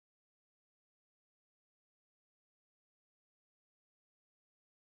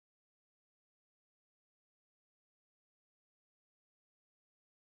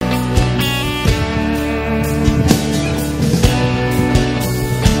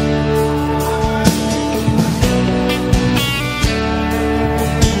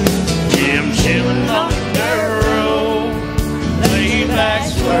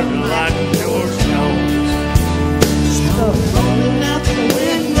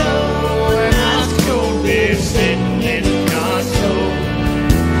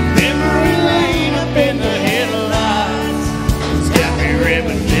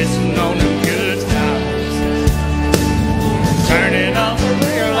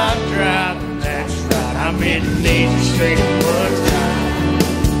I'm in the easy street of mud time.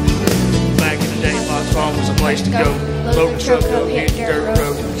 Back in the day, Fox Farm was a place to go. Load the truck up, hit the dirt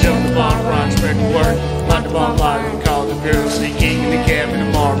road, jump the bottom, run, spread the word, light the bonfire and call the girls. Sneak in the cab in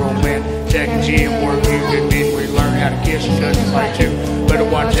the Marlboro man, Jack and Jim work you good men. We learn how to kiss and touch and fight too. Better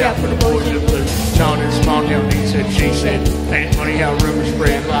watch out for the boys in blue. John in the small town, he said, she said. Ain't funny how rumors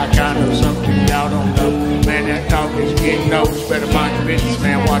spread like I know something y'all don't know. Man, that talk is getting nose. Better mind your business,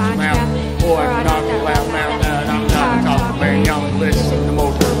 man, watch your mouth. Boy, I'm not a loud mouth out. I'm not a talking man, y'all listen to the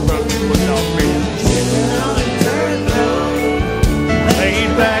more dirt road. What's all free?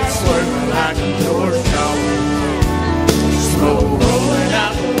 Laid back, swerving like a George Jones. Smoke rolling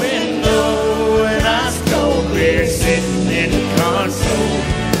out the window, and ice cold beer sitting in the console.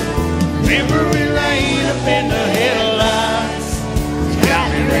 Memory lane up in the headlights, it's got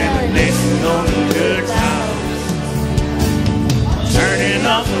me reminiscing on the good times. Turning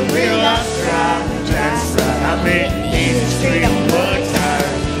off the real life drive, that's right, I'm in the easy street on mud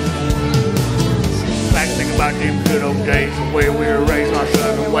tires. Back to think about them good old days of where we were raised our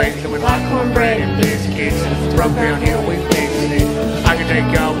southern ways, and we like cornbread and biscuits, and from down here we fixing it. I can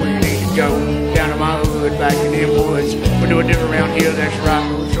take y'all where you need to go, down to my hood, back in them woods. We do it different around here, that's right,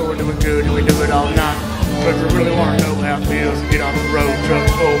 we're sure doing good, and we do it all night. But if we really want to know how it feels to get on the road,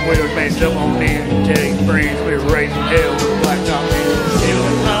 trucks, four wheels, messed up on in, and tell your friends we were raising hell with a blacktop hill.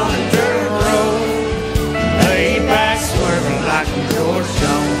 Sitting on the dirt road, laid back, swerving like a George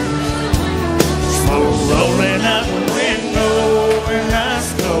Jones. Smoke rolling out the window, and ice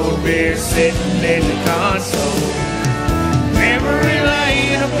cold beer sitting in the console. Memory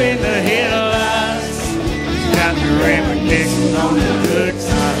lane up in the headlights, got me reminiscing on the good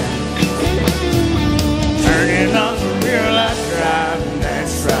times. Turning off the rear light drive,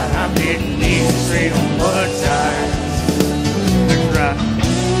 that's right, I'm hitting easy street on mud tires. That's right.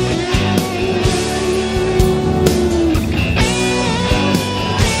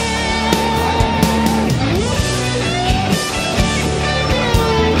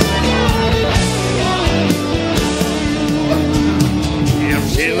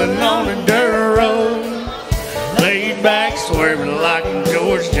 On a dirt road, laid back, swerving like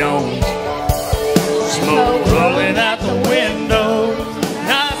George Jones. Smoke